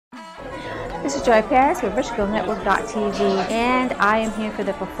This is Joy Paris with Network.tv, and I am here for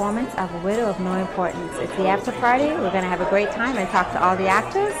the performance of A Widow of No Importance. It's the after party. We're going to have a great time and talk to all the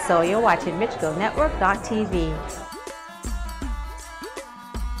actors, so you're watching Network.tv.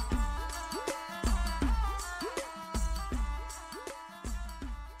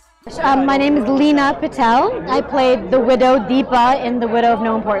 My name is Leena Patel. I played the widow Deepa in The Widow of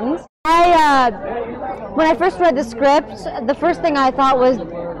No Importance. When I first read the script, the first thing I thought was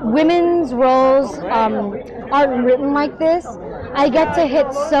women's roles aren't written like this. I get to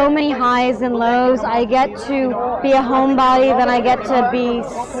hit so many highs and lows. I get to be a homebody, then I get to be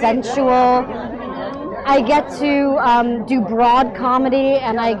sensual. I get to do broad comedy,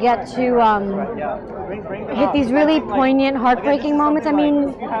 and I get to hit these really poignant, heartbreaking moments. I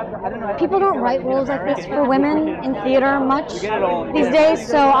mean, people don't write roles like this for women in theater much these days,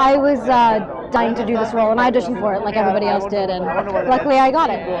 so I was dying to do this role, and I auditioned for it like everybody else did, and luckily I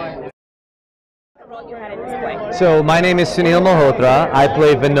got it. So my name is Sunil Malhotra. I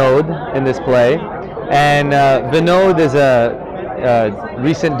play Vinod in this play, and Vinod is a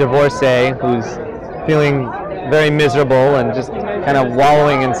recent divorcee who's feeling very miserable and just kind of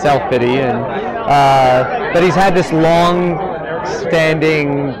wallowing in self-pity, and but he's had this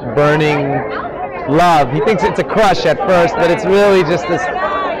long-standing, burning love. He thinks it's a crush at first, but it's really just this.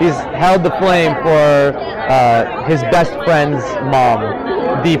 He's held the flame for his best friend's mom,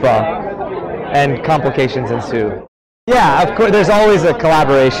 Deepa, and complications ensue. Yeah, of course, there's always a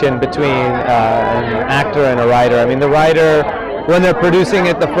collaboration between an actor and a writer. I mean, the writer, when they're producing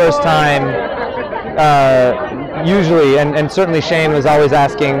it the first time, usually, and certainly Shane was always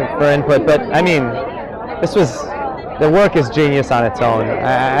asking for input, but I mean, the work is genius on its own.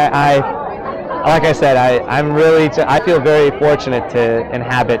 Like I said, I feel very fortunate to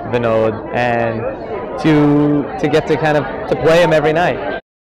inhabit Vinod and to get to kind of to play him every night.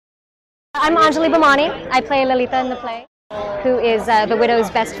 I'm Anjali Bhamani. I play Lalita in the play, who is the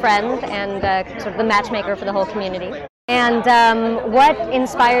widow's best friend and sort of the matchmaker for the whole community. And what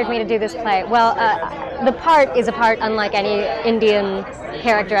inspired me to do this play? Well, the part is a part unlike any Indian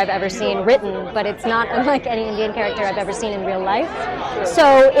character I've ever seen written, but it's not unlike any Indian character I've ever seen in real life.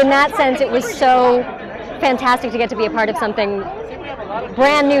 So in that sense, it was so fantastic to get to be a part of something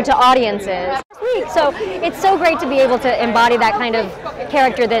brand new to audiences. So it's so great to be able to embody that kind of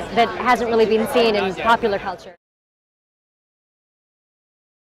character that hasn't really been seen in popular culture.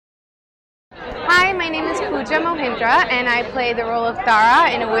 Hi, my name is Pooja Mohindra, and I play the role of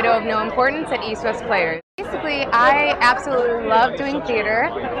Tara in A Widow of No Importance at East West Players. Basically, I absolutely love doing theater,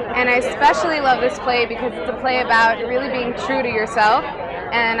 and I especially love this play because it's a play about really being true to yourself,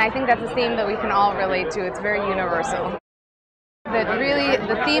 and I think that's a theme that we can all relate to. It's very universal. That really,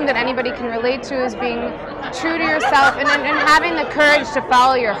 the theme that anybody can relate to is being true to yourself and having the courage to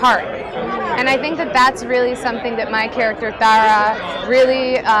follow your heart. And I think that that's really something that my character Tara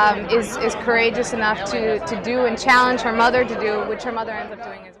really is courageous enough to do and challenge her mother to do, which her mother ends up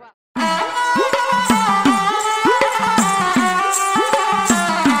doing as well.